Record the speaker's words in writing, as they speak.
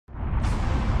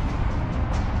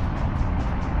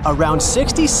Around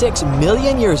 66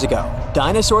 million years ago,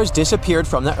 dinosaurs disappeared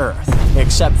from the Earth,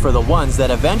 except for the ones that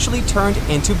eventually turned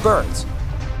into birds.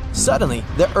 Suddenly,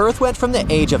 the Earth went from the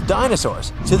age of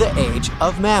dinosaurs to the age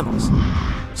of mammals.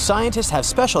 Scientists have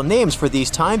special names for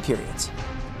these time periods: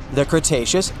 the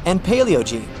Cretaceous and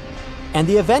Paleogene. And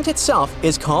the event itself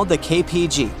is called the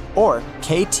KPG, or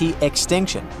KT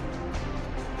extinction.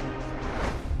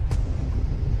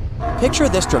 Picture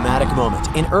this dramatic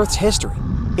moment in Earth's history.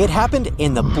 It happened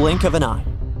in the blink of an eye.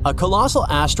 A colossal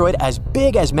asteroid as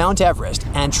big as Mount Everest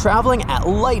and traveling at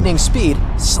lightning speed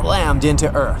slammed into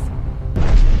Earth.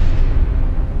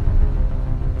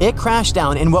 It crashed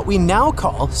down in what we now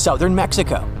call southern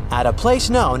Mexico, at a place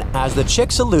known as the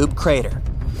Chicxulub crater.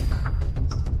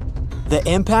 The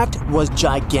impact was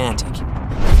gigantic.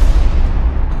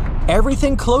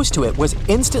 Everything close to it was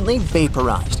instantly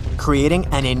vaporized, creating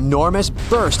an enormous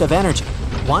burst of energy,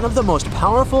 one of the most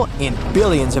powerful in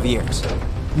billions of years.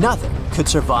 Nothing could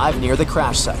survive near the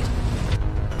crash site.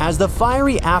 As the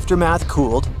fiery aftermath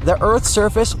cooled, the Earth's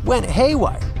surface went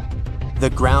haywire. The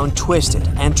ground twisted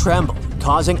and trembled,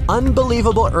 causing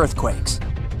unbelievable earthquakes.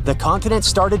 The continent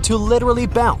started to literally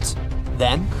bounce.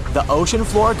 Then, the ocean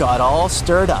floor got all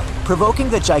stirred up, provoking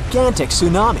the gigantic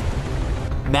tsunami.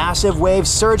 Massive waves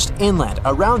surged inland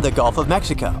around the Gulf of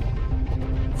Mexico.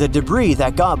 The debris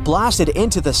that got blasted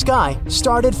into the sky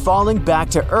started falling back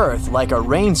to Earth like a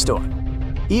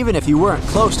rainstorm. Even if you weren't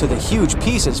close to the huge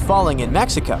pieces falling in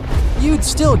Mexico, you'd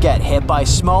still get hit by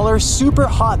smaller, super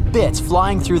hot bits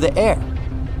flying through the air.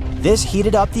 This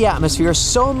heated up the atmosphere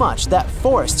so much that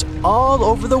forests all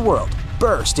over the world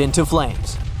burst into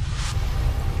flames.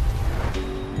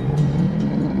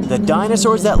 The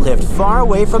dinosaurs that lived far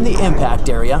away from the impact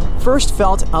area first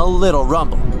felt a little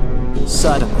rumble.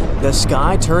 Suddenly, the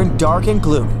sky turned dark and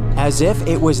gloomy, as if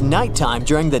it was nighttime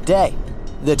during the day.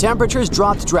 The temperatures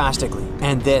dropped drastically,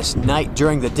 and this night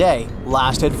during the day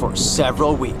lasted for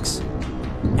several weeks.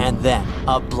 And then,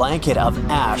 a blanket of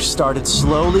ash started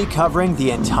slowly covering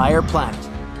the entire planet.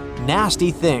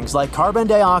 Nasty things like carbon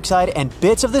dioxide and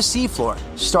bits of the seafloor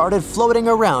started floating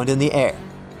around in the air.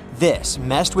 This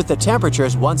messed with the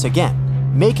temperatures once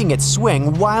again, making it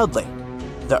swing wildly.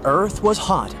 The Earth was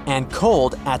hot and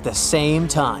cold at the same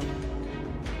time.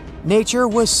 Nature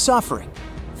was suffering.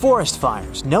 Forest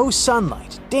fires, no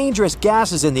sunlight, dangerous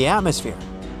gases in the atmosphere.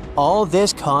 All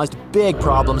this caused big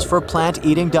problems for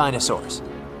plant-eating dinosaurs.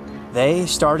 They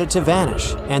started to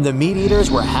vanish, and the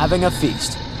meat-eaters were having a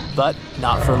feast. But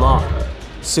not for long.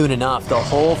 Soon enough, the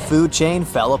whole food chain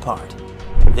fell apart.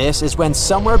 This is when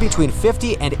somewhere between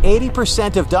 50 and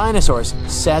 80% of dinosaurs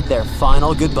said their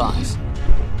final goodbyes.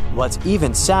 What's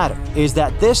even sadder is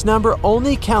that this number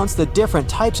only counts the different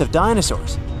types of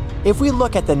dinosaurs. If we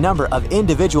look at the number of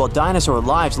individual dinosaur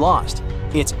lives lost,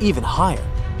 it's even higher.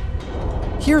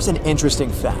 Here's an interesting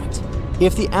fact.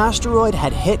 If the asteroid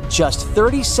had hit just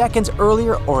 30 seconds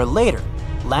earlier or later,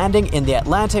 landing in the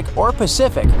Atlantic or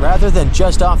Pacific rather than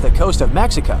just off the coast of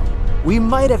Mexico, we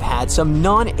might have had some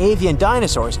non-avian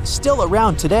dinosaurs still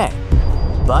around today.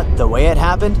 But the way it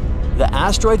happened, the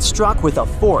asteroid struck with a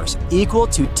force equal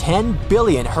to 10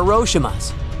 billion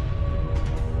Hiroshimas.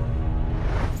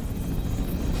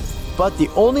 But the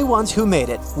only ones who made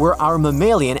it were our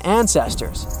mammalian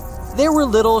ancestors. They were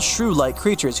little shrew-like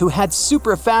creatures who had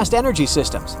super fast energy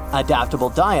systems, adaptable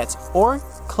diets, or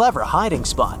clever hiding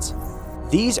spots.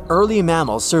 These early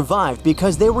mammals survived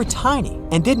because they were tiny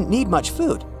and didn't need much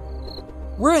food.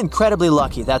 We're incredibly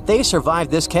lucky that they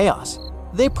survived this chaos.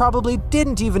 They probably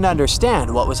didn't even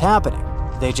understand what was happening.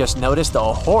 They just noticed the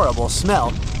horrible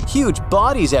smell, huge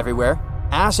bodies everywhere,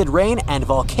 acid rain, and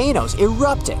volcanoes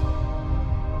erupting.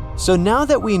 So now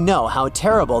that we know how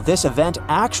terrible this event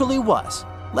actually was,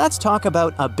 let's talk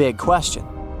about a big question.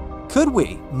 Could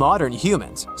we, modern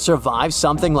humans, survive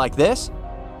something like this?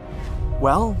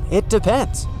 Well, it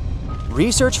depends.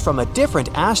 Research from a different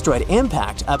asteroid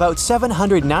impact about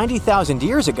 790,000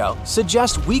 years ago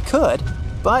suggests we could,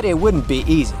 but it wouldn't be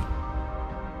easy.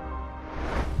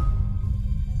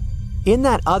 In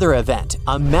that other event,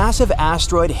 a massive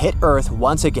asteroid hit Earth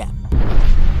once again.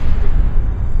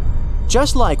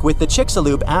 Just like with the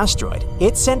Chicxulub asteroid,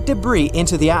 it sent debris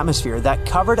into the atmosphere that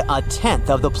covered 1/10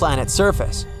 of the planet's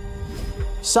surface.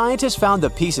 Scientists found the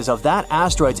pieces of that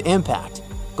asteroid's impact,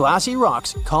 glassy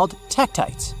rocks called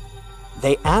tektites.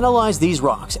 They analyzed these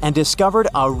rocks and discovered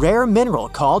a rare mineral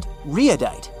called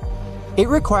rhyodite. It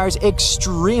requires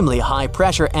extremely high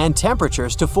pressure and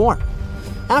temperatures to form.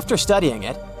 After studying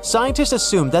it, scientists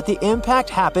assumed that the impact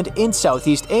happened in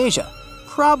Southeast Asia,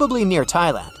 probably near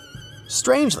Thailand.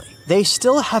 Strangely, they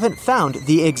still haven't found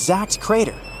the exact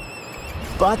crater.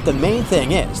 But the main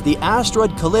thing is, the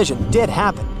asteroid collision did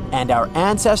happen, and our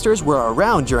ancestors were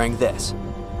around during this.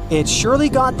 It surely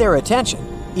got their attention,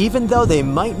 even though they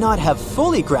might not have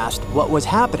fully grasped what was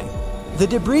happening. The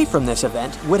debris from this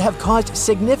event would have caused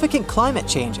significant climate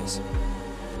changes.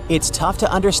 It's tough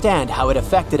to understand how it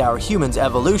affected our humans'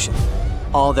 evolution.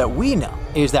 All that we know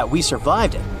is that we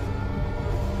survived it.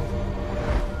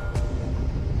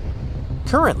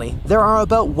 Currently, there are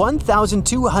about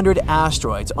 1,200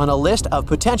 asteroids on a list of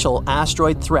potential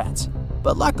asteroid threats,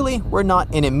 but luckily we're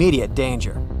not in immediate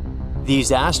danger.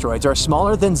 These asteroids are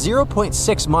smaller than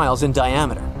 0.6 miles in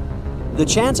diameter. The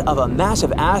chance of a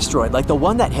massive asteroid like the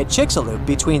one that hit Chicxulub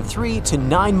between 3 to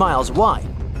 9 miles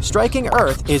wide striking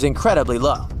Earth is incredibly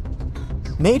low.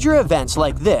 Major events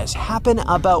like this happen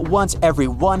about once every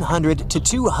 100 to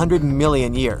 200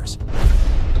 million years.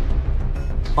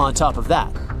 On top of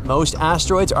that, most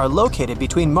asteroids are located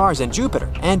between Mars and Jupiter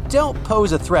and don't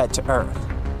pose a threat to Earth.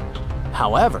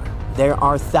 However, there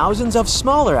are thousands of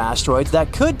smaller asteroids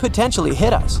that could potentially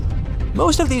hit us.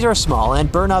 Most of these are small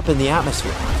and burn up in the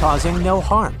atmosphere, causing no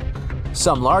harm.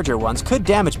 Some larger ones could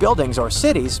damage buildings or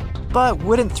cities, but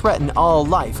wouldn't threaten all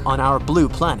life on our blue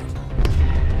planet.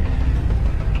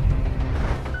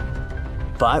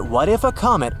 But what if a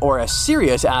comet or a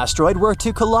serious asteroid were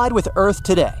to collide with Earth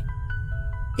today?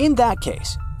 In that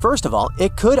case, first of all,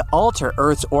 it could alter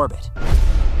Earth's orbit.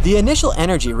 The initial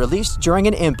energy released during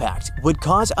an impact would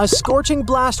cause a scorching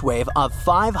blast wave of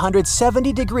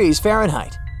 570 degrees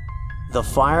Fahrenheit. The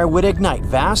fire would ignite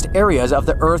vast areas of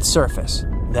the Earth's surface.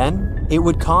 Then, it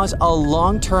would cause a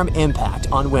long-term impact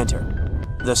on winter.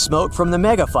 The smoke from the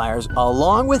megafires,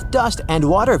 along with dust and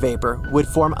water vapor, would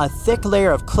form a thick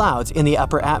layer of clouds in the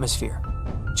upper atmosphere.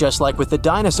 Just like with the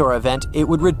dinosaur event, it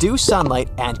would reduce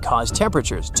sunlight and cause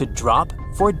temperatures to drop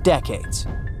for decades.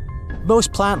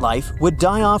 Most plant life would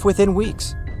die off within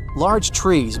weeks. Large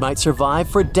trees might survive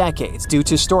for decades due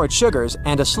to stored sugars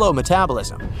and a slow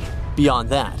metabolism. Beyond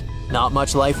that, not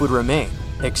much life would remain,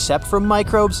 except for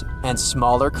microbes and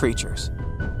smaller creatures.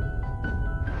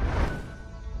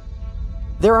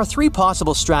 There are 3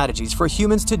 possible strategies for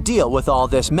humans to deal with all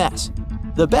this mess.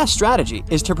 The best strategy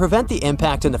is to prevent the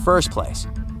impact in the first place.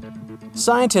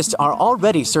 Scientists are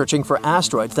already searching for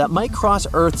asteroids that might cross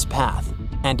Earth's path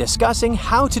and discussing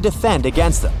how to defend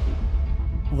against them.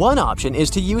 One option is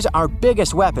to use our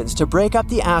biggest weapons to break up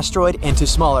the asteroid into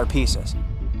smaller pieces.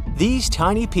 These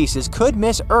tiny pieces could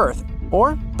miss Earth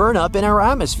or burn up in our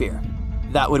atmosphere.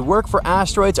 That would work for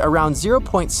asteroids around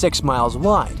 0.6 miles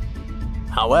wide.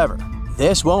 However,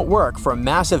 this won't work for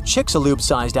massive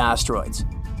Chicxulub-sized asteroids.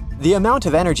 The amount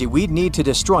of energy we'd need to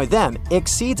destroy them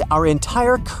exceeds our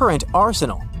entire current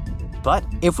arsenal. But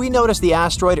if we notice the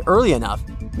asteroid early enough,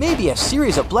 maybe a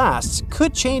series of blasts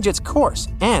could change its course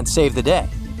and save the day.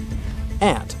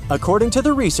 And, according to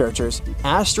the researchers,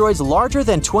 asteroids larger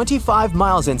than 25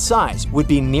 miles in size would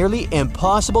be nearly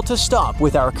impossible to stop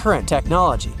with our current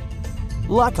technology.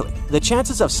 Luckily, the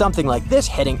chances of something like this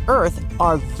hitting Earth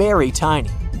are very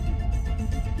tiny.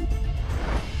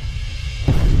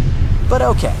 But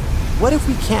okay, what if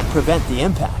we can't prevent the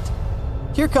impact?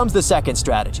 Here comes the second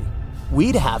strategy.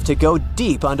 We'd have to go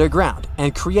deep underground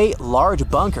and create large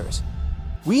bunkers.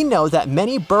 We know that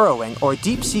many burrowing or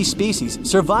deep-sea species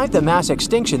survived the mass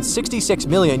extinction 66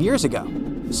 million years ago,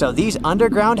 so these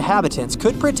underground habitants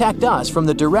could protect us from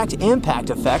the direct impact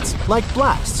effects like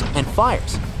blasts and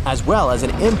fires, as well as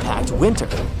an impact winter.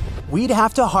 We'd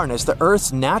have to harness the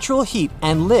Earth's natural heat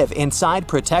and live inside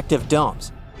protective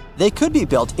domes. They could be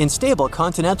built in stable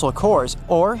continental cores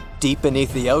or deep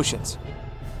beneath the oceans.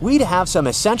 We'd have some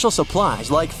essential supplies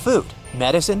like food,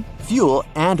 medicine, fuel,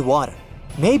 and water.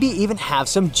 Maybe even have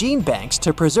some gene banks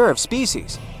to preserve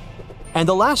species. And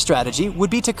the last strategy would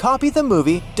be to copy the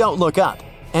movie Don't Look Up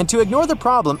and to ignore the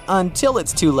problem until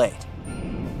it's too late.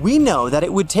 We know that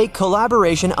it would take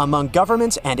collaboration among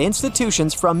governments and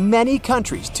institutions from many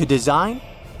countries to design,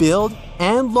 build,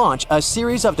 and launch a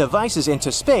series of devices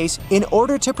into space in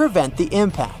order to prevent the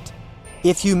impact.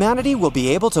 If humanity will be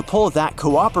able to pull that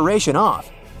cooperation off,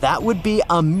 that would be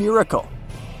a miracle.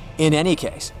 In any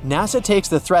case, NASA takes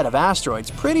the threat of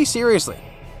asteroids pretty seriously.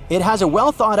 It has a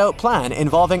well-thought-out plan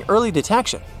involving early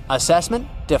detection, assessment,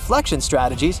 deflection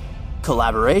strategies,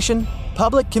 collaboration,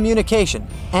 public communication,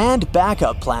 and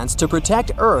backup plans to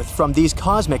protect Earth from these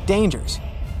cosmic dangers.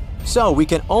 So we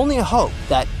can only hope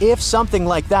that if something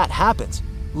like that happens,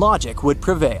 logic would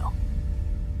prevail.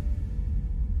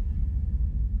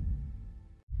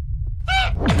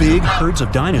 Big herds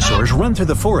of dinosaurs run through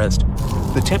the forest.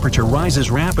 The temperature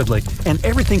rises rapidly, and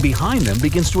everything behind them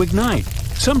begins to ignite.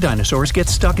 Some dinosaurs get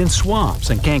stuck in swamps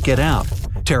and can't get out.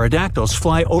 Pterodactyls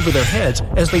fly over their heads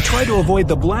as they try to avoid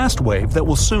the blast wave that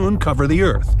will soon cover the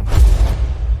Earth.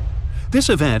 This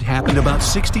event happened about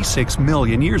 66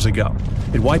 million years ago.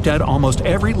 It wiped out almost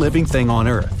every living thing on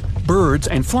Earth. Birds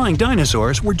and flying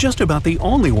dinosaurs were just about the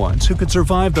only ones who could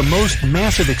survive the most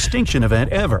massive extinction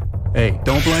event ever. Hey,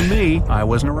 don't blame me, I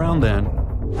wasn't around then.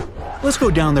 Let's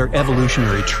go down their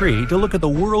evolutionary tree to look at the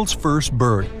world's first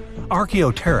bird,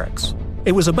 Archaeopteryx.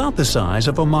 It was about the size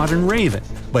of a modern raven,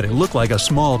 but it looked like a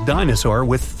small dinosaur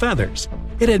with feathers.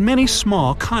 It had many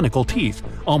small conical teeth,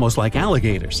 almost like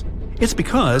alligators. It's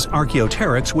because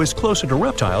Archaeopteryx was closer to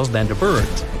reptiles than to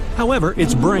birds. However,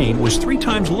 its brain was 3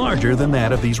 times larger than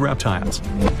that of these reptiles.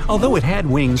 Although it had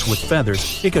wings with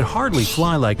feathers, it could hardly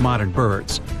fly like modern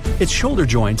birds. Its shoulder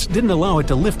joints didn't allow it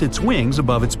to lift its wings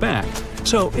above its back,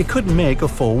 so it couldn't make a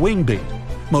full wing beat.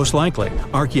 Most likely,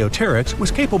 Archaeopteryx was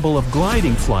capable of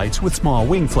gliding flights with small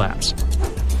wing flaps.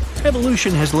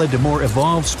 Evolution has led to more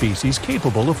evolved species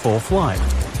capable of full flight.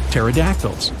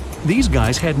 Pterodactyls. These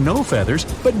guys had no feathers,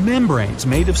 but membranes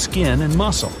made of skin and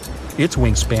muscle. Its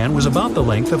wingspan was about the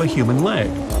length of a human leg.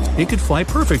 It could fly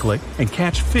perfectly and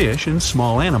catch fish and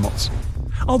small animals.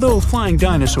 Although flying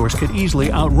dinosaurs could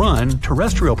easily outrun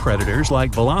terrestrial predators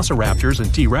like velociraptors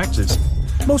and T-Rexes,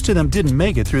 most of them didn't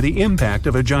make it through the impact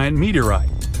of a giant meteorite.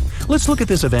 Let's look at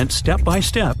this event step by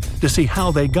step to see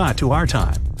how they got to our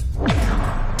time.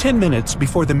 10 minutes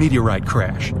before the meteorite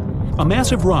crash. A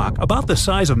massive rock about the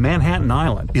size of Manhattan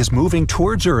Island is moving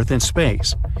towards Earth in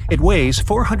space. It weighs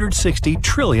 460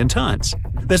 trillion tons.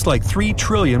 That's like 3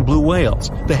 trillion blue whales,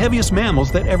 the heaviest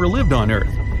mammals that ever lived on Earth,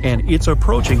 and it's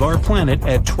approaching our planet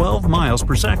at 12 miles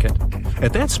per second.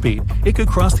 At that speed, it could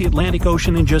cross the Atlantic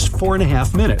Ocean in just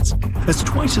 4.5 minutes. That's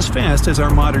twice as fast as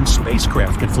our modern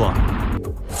spacecraft could fly.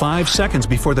 5 seconds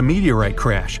before the meteorite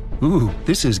crash. Ooh,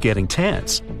 this is getting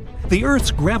tense. The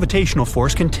Earth's gravitational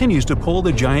force continues to pull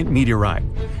the giant meteorite.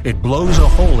 It blows a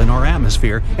hole in our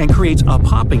atmosphere and creates a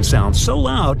popping sound so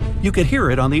loud you could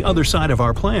hear it on the other side of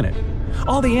our planet.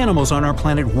 All the animals on our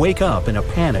planet wake up in a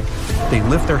panic. They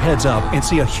lift their heads up and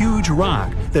see a huge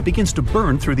rock that begins to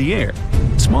burn through the air.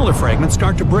 Smaller fragments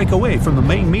start to break away from the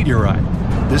main meteorite.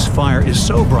 This fire is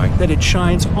so bright that it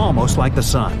shines almost like the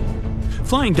sun.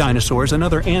 Flying dinosaurs and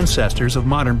other ancestors of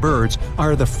modern birds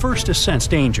are the first to sense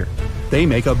danger. They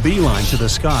make a beeline to the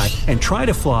sky and try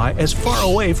to fly as far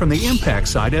away from the impact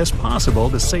site as possible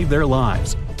to save their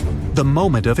lives. The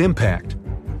moment of impact.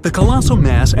 The colossal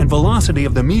mass and velocity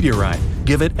of the meteorite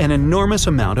give it an enormous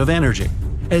amount of energy.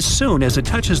 As soon as it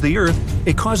touches the Earth,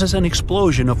 it causes an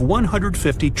explosion of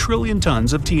 150 trillion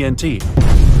tons of TNT.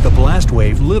 The blast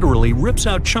wave literally rips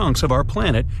out chunks of our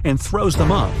planet and throws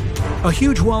them up. A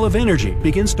huge wall of energy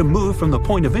begins to move from the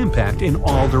point of impact in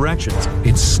all directions.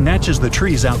 It snatches the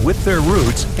trees out with their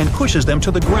roots and pushes them to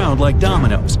the ground like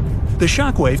dominoes. The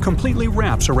shockwave completely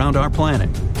wraps around our planet.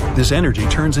 This energy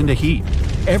turns into heat.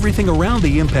 Everything around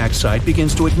the impact site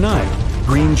begins to ignite.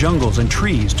 Green jungles and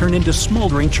trees turn into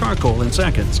smoldering charcoal in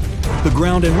seconds. The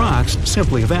ground and rocks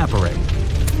simply evaporate.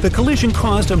 The collision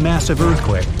caused a massive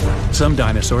earthquake. Some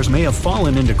dinosaurs may have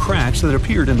fallen into cracks that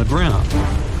appeared in the ground.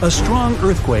 A strong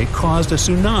earthquake caused a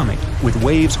tsunami with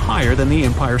waves higher than the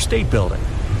Empire State Building.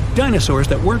 Dinosaurs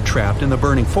that weren't trapped in the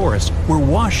burning forest were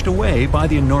washed away by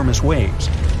the enormous waves.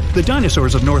 The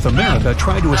dinosaurs of North America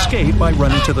tried to escape by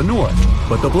running to the north,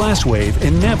 but the blast wave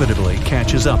inevitably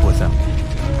catches up with them.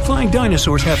 Flying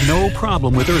dinosaurs have no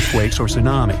problem with earthquakes or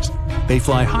tsunamis. They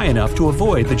fly high enough to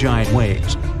avoid the giant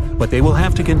waves, but they will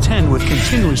have to contend with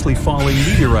continuously falling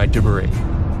meteorite debris.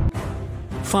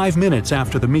 5 minutes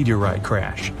after the meteorite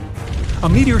crash. A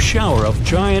meteor shower of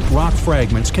giant rock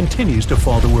fragments continues to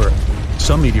fall to Earth.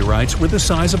 Some meteorites were the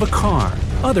size of a car,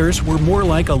 others were more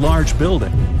like a large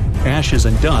building. Ashes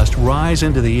and dust rise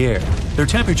into the air. Their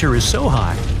temperature is so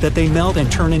high that they melt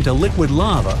and turn into liquid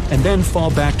lava and then fall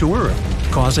back to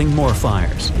Earth, causing more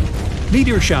fires.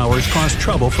 Meteor showers cause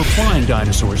trouble for flying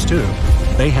dinosaurs too.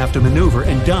 They have to maneuver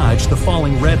and dodge the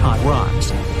falling red-hot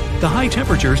rocks. The high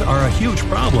temperatures are a huge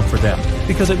problem for them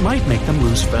because it might make them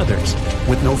lose feathers.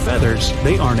 With no feathers,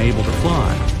 they aren't able to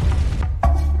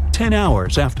fly. 10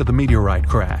 hours after the meteorite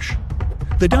crash.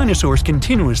 The dinosaurs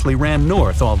continuously ran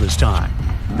north all this time.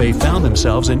 They found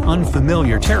themselves in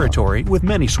unfamiliar territory with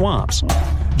many swamps.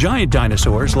 Giant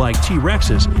dinosaurs like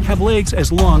T-Rexes have legs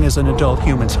as long as an adult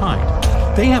human's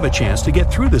height. They have a chance to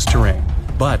get through this terrain,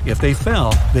 but if they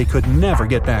fell, they could never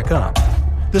get back up.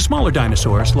 The smaller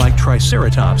dinosaurs like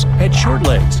Triceratops had short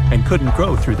legs and couldn't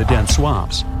go through the dense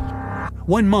swamps.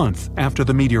 1 month after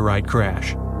the meteorite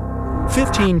crash.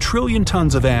 15 trillion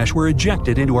tons of ash were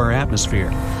ejected into our atmosphere.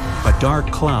 A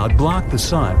dark cloud blocked the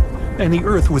sun, and the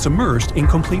Earth was immersed in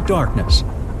complete darkness.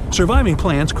 Surviving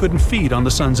plants couldn't feed on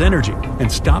the sun's energy and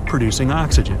stopped producing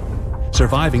oxygen.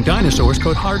 Surviving dinosaurs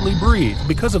could hardly breathe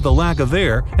because of the lack of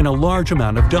air and a large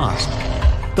amount of dust.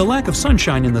 The lack of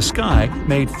sunshine in the sky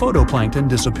made phytoplankton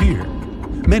disappear.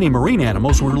 Many marine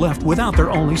animals were left without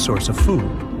their only source of food.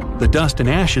 The dust and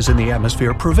ashes in the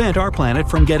atmosphere prevent our planet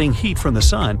from getting heat from the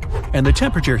sun, and the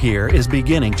temperature here is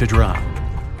beginning to drop.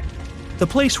 The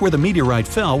place where the meteorite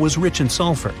fell was rich in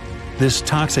sulfur. This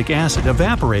toxic acid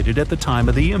evaporated at the time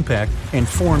of the impact and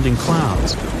formed in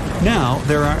clouds. Now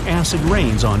there are acid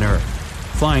rains on Earth.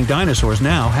 Flying dinosaurs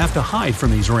now have to hide from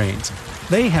these rains.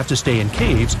 They have to stay in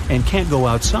caves and can't go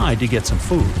outside to get some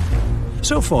food.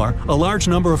 So far, a large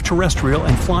number of terrestrial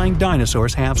and flying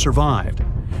dinosaurs have survived.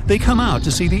 They come out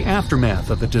to see the aftermath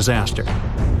of the disaster.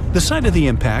 The site of the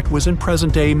impact was in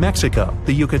present-day Mexico,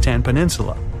 the Yucatan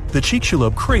Peninsula. The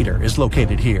Chicxulub crater is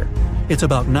located here. It's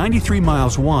about 93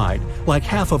 miles wide, like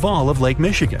half of all of Lake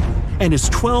Michigan, and it's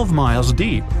 12 miles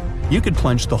deep. You could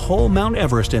plunge the whole Mount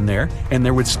Everest in there, and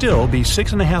there would still be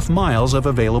 6.5 miles of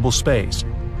available space.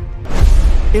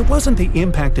 It wasn't the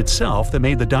impact itself that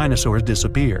made the dinosaurs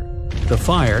disappear. The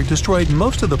fire destroyed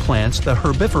most of the plants the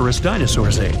herbivorous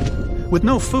dinosaurs ate. With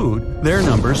no food, their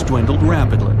numbers dwindled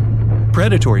rapidly.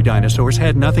 Predatory dinosaurs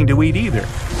had nothing to eat either.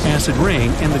 Acid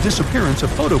rain and the disappearance of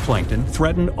phytoplankton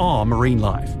threatened all marine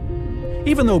life.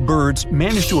 Even though birds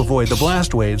managed to avoid the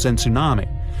blast waves and tsunami,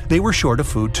 they were short of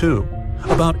food too.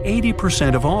 About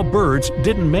 80% of all birds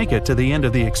didn't make it to the end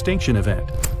of the extinction event.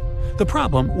 The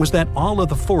problem was that all of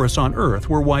the forests on Earth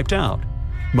were wiped out.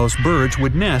 Most birds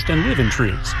would nest and live in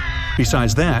trees.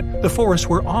 Besides that, the forests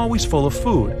were always full of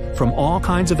food, from all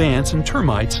kinds of ants and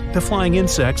termites to flying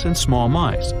insects and small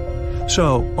mice.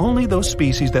 So, only those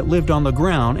species that lived on the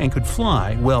ground and could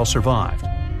fly well survived.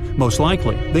 Most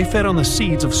likely, they fed on the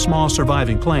seeds of small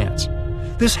surviving plants.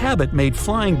 This habit made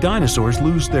flying dinosaurs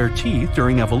lose their teeth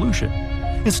during evolution.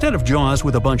 Instead of jaws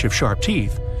with a bunch of sharp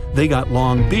teeth, they got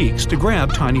long beaks to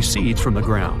grab tiny seeds from the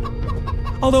ground.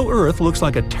 Although Earth looks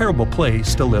like a terrible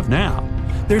place to live now,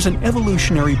 there's an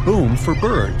evolutionary boom for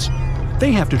birds.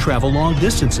 They have to travel long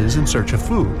distances in search of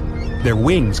food. Their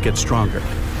wings get stronger.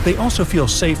 They also feel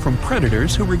safe from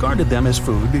predators who regarded them as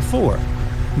food before.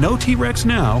 No T-Rex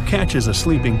now catches a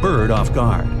sleeping bird off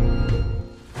guard.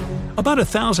 About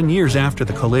 1,000 years after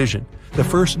the collision, the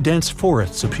first dense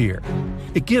forests appear.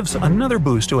 It gives another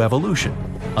boost to evolution.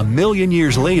 1 million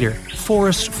years later,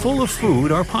 forests full of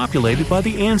food are populated by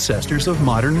the ancestors of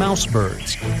modern mouse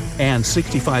birds. And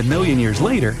 65 million years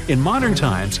later, in modern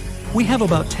times, we have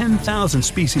about 10,000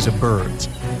 species of birds.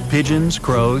 Pigeons,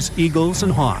 crows, eagles,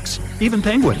 and hawks, even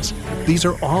penguins. These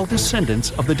are all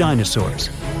descendants of the dinosaurs.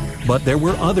 But there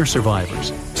were other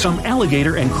survivors. Some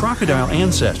alligator and crocodile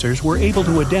ancestors were able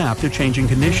to adapt to changing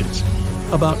conditions.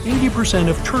 About 80%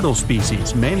 of turtle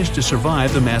species managed to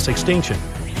survive the mass extinction,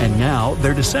 and now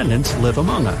their descendants live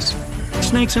among us.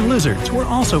 Snakes and lizards were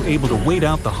also able to wait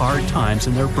out the hard times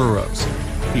in their burrows.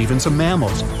 Even some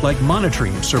mammals, like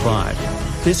monotremes, survived.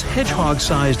 This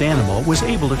hedgehog-sized animal was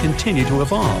able to continue to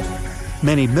evolve.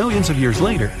 Many millions of years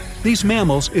later, these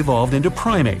mammals evolved into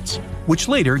primates, which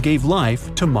later gave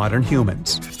life to modern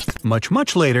humans. Much,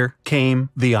 much later came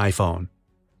the iPhone.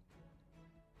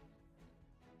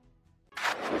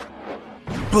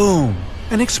 Boom!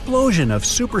 An explosion of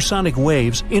supersonic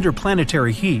waves,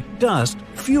 interplanetary heat, dust,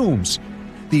 fumes.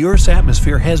 The Earth's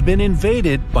atmosphere has been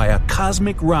invaded by a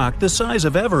cosmic rock the size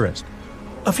of Everest.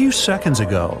 A few seconds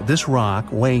ago, this rock,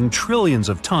 weighing trillions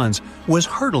of tons, was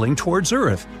hurtling towards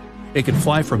Earth. It could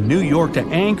fly from New York to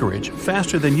Anchorage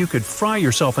faster than you could fry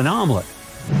yourself an omelet.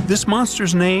 This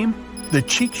monster's name? The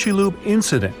Chicxulub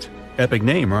Incident. Epic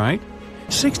name, right?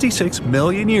 66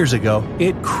 million years ago,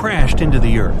 it crashed into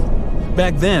the Earth.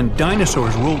 Back then,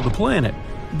 dinosaurs ruled the planet,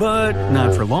 but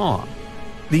not for long.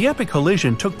 The epic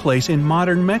collision took place in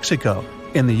modern Mexico,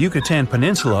 in the Yucatan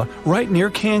Peninsula, right near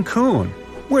Cancun,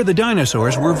 where the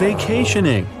dinosaurs were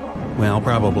vacationing. Well,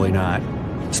 probably not.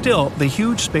 Still, the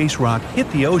huge space rock hit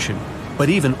the ocean, but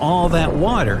even all that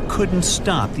water couldn't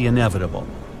stop the inevitable.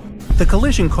 The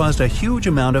collision caused a huge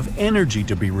amount of energy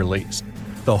to be released.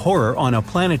 The horror on a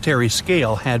planetary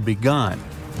scale had begun.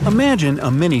 Imagine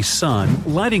a mini-sun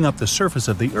lighting up the surface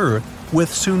of the Earth with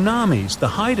tsunamis the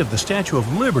height of the Statue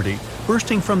of Liberty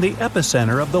bursting from the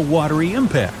epicenter of the watery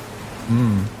impact.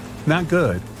 Not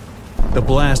good. The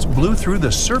blast blew through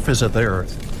the surface of the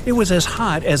Earth. It was as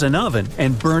hot as an oven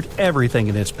and burnt everything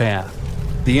in its path.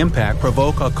 The impact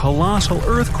provoked a colossal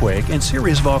earthquake and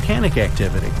serious volcanic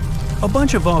activity. A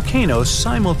bunch of volcanoes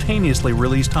simultaneously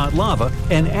released hot lava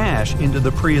and ash into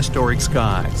the prehistoric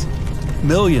skies.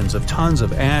 Millions of tons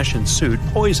of ash and soot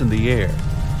poisoned the air.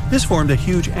 This formed a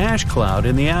huge ash cloud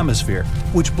in the atmosphere,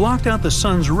 which blocked out the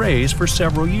sun's rays for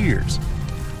several years.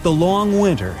 The long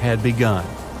winter had begun.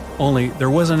 Only there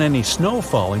wasn't any snow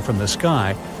falling from the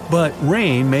sky, but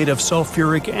rain made of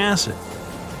sulfuric acid.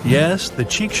 Yes, the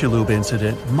Chicxulub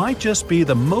incident might just be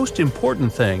the most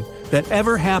important thing that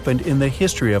ever happened in the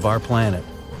history of our planet,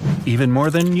 even more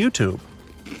than YouTube.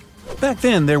 Back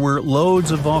then, there were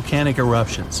loads of volcanic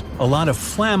eruptions, a lot of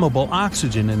flammable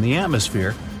oxygen in the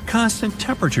atmosphere, constant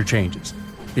temperature changes.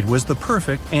 It was the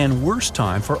perfect and worst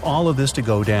time for all of this to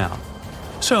go down.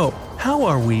 So, how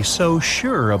are we so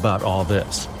sure about all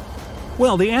this?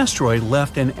 Well, the asteroid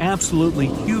left an absolutely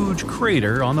huge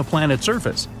crater on the planet's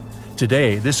surface.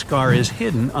 Today, this scar is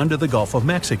hidden under the Gulf of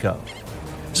Mexico.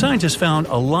 Scientists found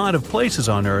a lot of places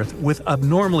on Earth with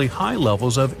abnormally high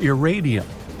levels of iridium.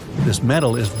 This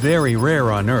metal is very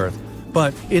rare on Earth,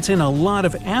 but it's in a lot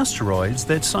of asteroids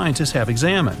that scientists have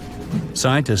examined.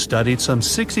 Scientists studied some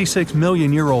 66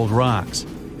 million-year-old rocks.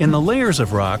 In the layers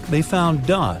of rock, they found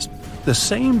dust, the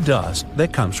same dust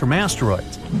that comes from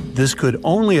asteroids. This could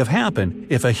only have happened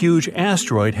if a huge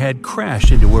asteroid had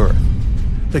crashed into Earth.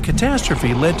 The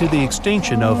catastrophe led to the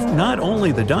extinction of not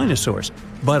only the dinosaurs,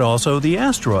 but also the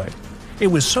asteroid. It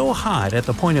was so hot at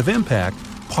the point of impact,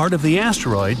 part of the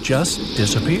asteroid just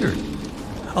disappeared.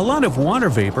 A lot of water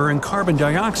vapor and carbon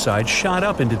dioxide shot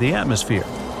up into the atmosphere.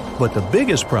 But the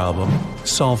biggest problem,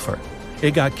 sulfur.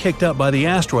 It got kicked up by the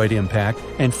asteroid impact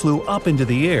and flew up into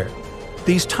the air.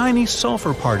 These tiny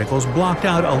sulfur particles blocked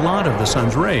out a lot of the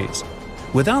sun's rays.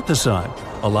 Without the sun,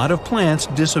 a lot of plants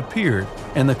disappeared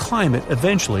and the climate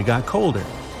eventually got colder.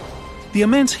 The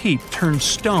immense heat turned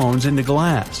stones into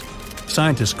glass.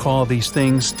 Scientists call these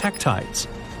things tektites.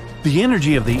 The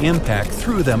energy of the impact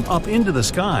threw them up into the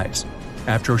skies.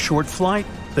 After a short flight,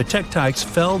 the tektites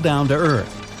fell down to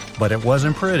Earth. But it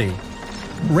wasn't pretty.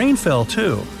 Rain fell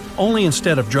too, only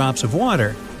instead of drops of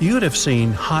water, you'd have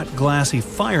seen hot glassy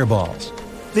fireballs.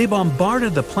 They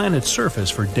bombarded the planet's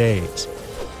surface for days.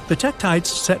 The tektites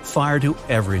set fire to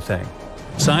everything.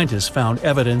 Scientists found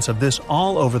evidence of this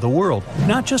all over the world,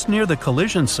 not just near the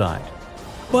collision site.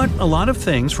 But a lot of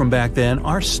things from back then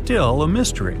are still a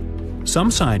mystery. Some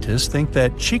scientists think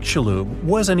that Chicxulub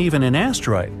wasn't even an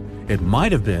asteroid. It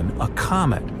might have been a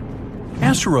comet.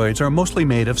 Asteroids are mostly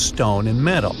made of stone and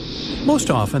metal.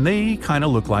 Most often they kind of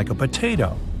look like a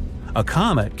potato. A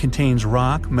comet contains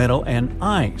rock, metal, and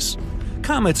ice.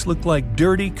 Comets look like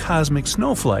dirty cosmic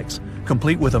snowflakes,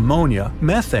 complete with ammonia,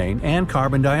 methane, and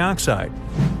carbon dioxide.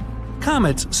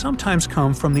 Comets sometimes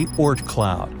come from the Oort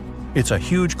cloud. It's a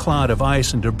huge cloud of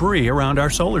ice and debris around our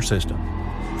solar system.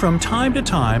 From time to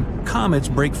time, comets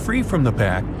break free from the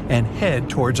pack and head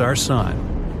towards our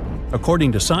sun.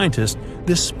 According to scientists,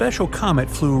 this special comet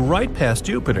flew right past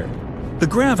Jupiter. The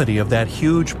gravity of that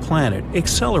huge planet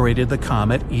accelerated the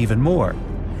comet even more.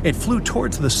 It flew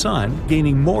towards the sun,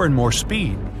 gaining more and more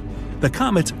speed. The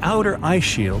comet's outer ice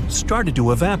shield started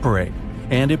to evaporate,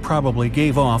 and it probably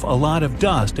gave off a lot of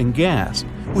dust and gas,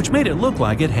 which made it look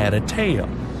like it had a tail.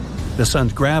 The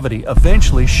sun's gravity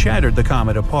eventually shattered the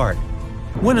comet apart.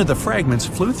 One of the fragments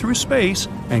flew through space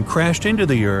and crashed into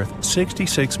the Earth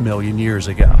 66 million years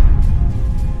ago.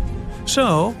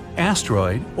 So,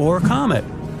 asteroid or comet?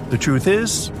 The truth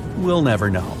is, we'll never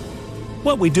know.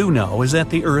 What we do know is that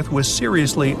the Earth was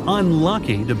seriously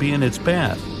unlucky to be in its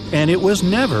path, and it was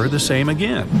never the same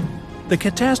again. The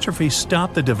catastrophe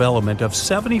stopped the development of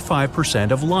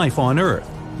 75% of life on Earth.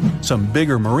 Some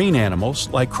bigger marine animals,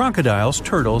 like crocodiles,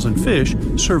 turtles, and fish,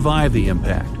 survived the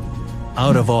impact.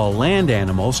 Out of all land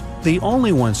animals, the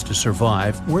only ones to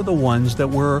survive were the ones that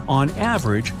were, on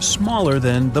average, smaller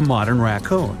than the modern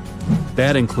raccoon.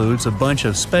 That includes a bunch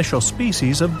of special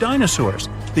species of dinosaurs,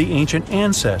 the ancient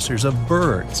ancestors of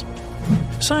birds.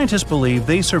 Scientists believe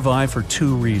they survived for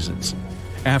two reasons.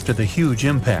 After the huge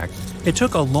impact, it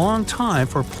took a long time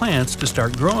for plants to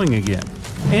start growing again,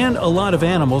 and a lot of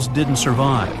animals didn't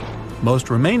survive. Most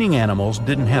remaining animals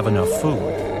didn't have enough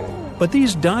food. But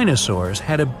these dinosaurs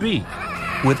had a beak.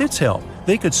 With its help,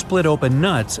 they could split open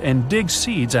nuts and dig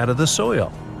seeds out of the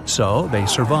soil, so they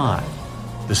survived.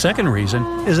 The second reason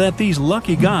is that these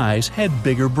lucky guys had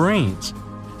bigger brains.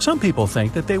 Some people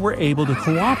think that they were able to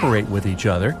cooperate with each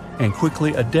other and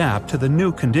quickly adapt to the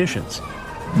new conditions.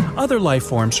 Other life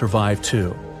forms survived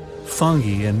too.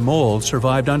 Fungi and mold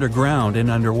survived underground and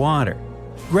underwater.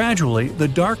 Gradually, the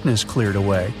darkness cleared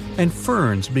away and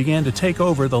ferns began to take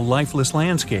over the lifeless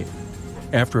landscape.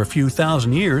 After a few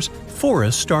thousand years,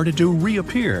 forests started to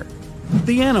reappear.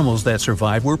 The animals that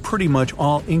survived were pretty much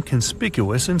all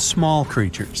inconspicuous and small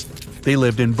creatures. They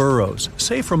lived in burrows,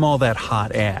 safe from all that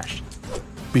hot ash.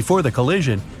 Before the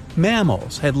collision,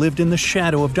 Mammals had lived in the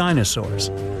shadow of dinosaurs.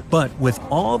 But with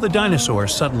all the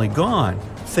dinosaurs suddenly gone,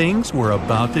 things were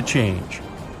about to change.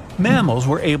 Mammals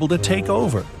were able to take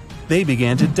over. They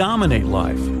began to dominate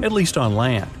life, at least on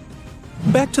land.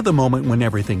 Back to the moment when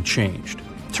everything changed.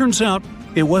 Turns out,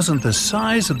 it wasn't the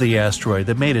size of the asteroid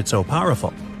that made it so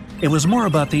powerful. It was more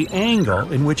about the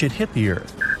angle in which it hit the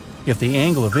Earth. If the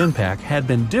angle of impact had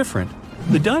been different,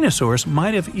 the dinosaurs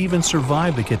might have even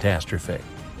survived the catastrophe.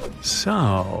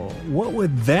 So, what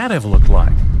would that have looked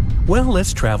like? Well,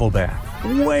 let's travel back,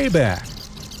 way back.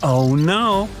 Oh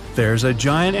no, there's a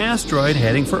giant asteroid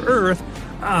heading for Earth.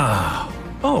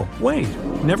 Oh, wait,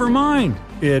 never mind,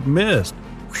 it missed.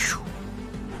 Whew.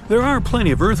 There are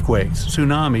plenty of earthquakes,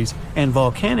 tsunamis, and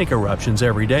volcanic eruptions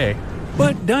every day,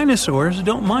 but dinosaurs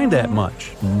don't mind that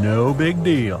much. No big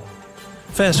deal.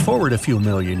 Fast forward a few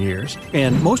million years,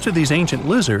 and most of these ancient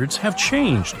lizards have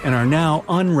changed and are now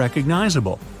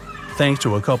unrecognizable. Thanks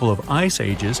to a couple of ice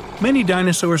ages, many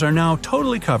dinosaurs are now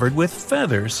totally covered with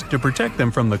feathers to protect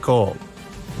them from the cold.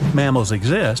 Mammals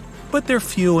exist, but they're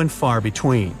few and far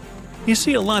between. You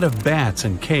see a lot of bats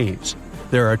in caves.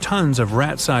 There are tons of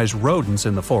rat-sized rodents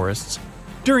in the forests.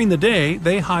 During the day,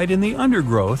 they hide in the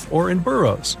undergrowth or in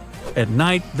burrows. At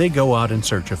night, they go out in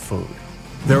search of food.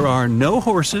 There are no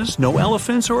horses, no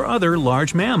elephants, or other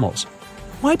large mammals.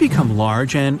 Why become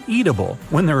large and eatable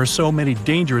when there are so many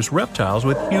dangerous reptiles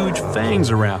with huge fangs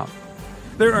around?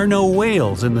 There are no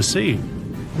whales in the sea.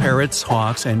 Parrots,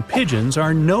 hawks, and pigeons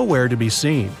are nowhere to be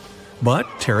seen. But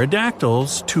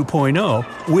pterodactyls 2.0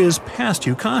 whiz past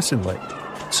you constantly.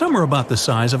 Some are about the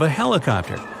size of a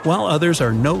helicopter, while others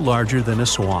are no larger than a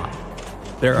swan.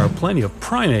 There are plenty of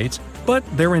primates, but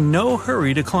they're in no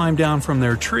hurry to climb down from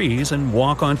their trees and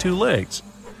walk on two legs.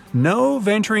 No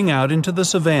venturing out into the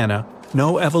savannah,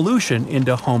 no evolution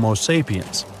into Homo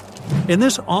sapiens. In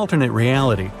this alternate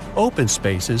reality, open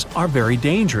spaces are very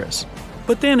dangerous.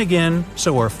 But then again,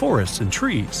 so are forests and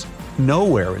trees.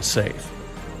 Nowhere is safe.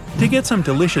 To get some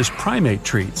delicious primate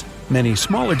treats, many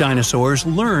smaller dinosaurs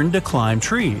learned to climb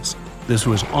trees. This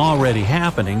was already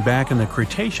happening back in the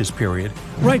Cretaceous period,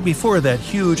 right before that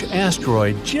huge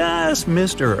asteroid just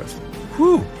missed Earth.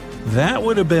 Whew, that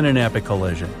would have been an epic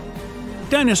collision.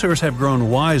 Dinosaurs have grown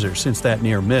wiser since that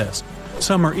near miss.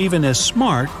 Some are even as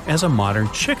smart as a modern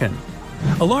chicken.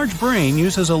 A large brain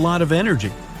uses a lot of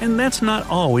energy, and that's not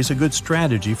always a good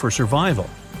strategy for survival.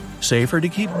 Safer to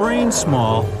keep brains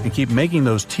small and keep making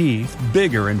those teeth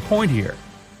bigger and pointier.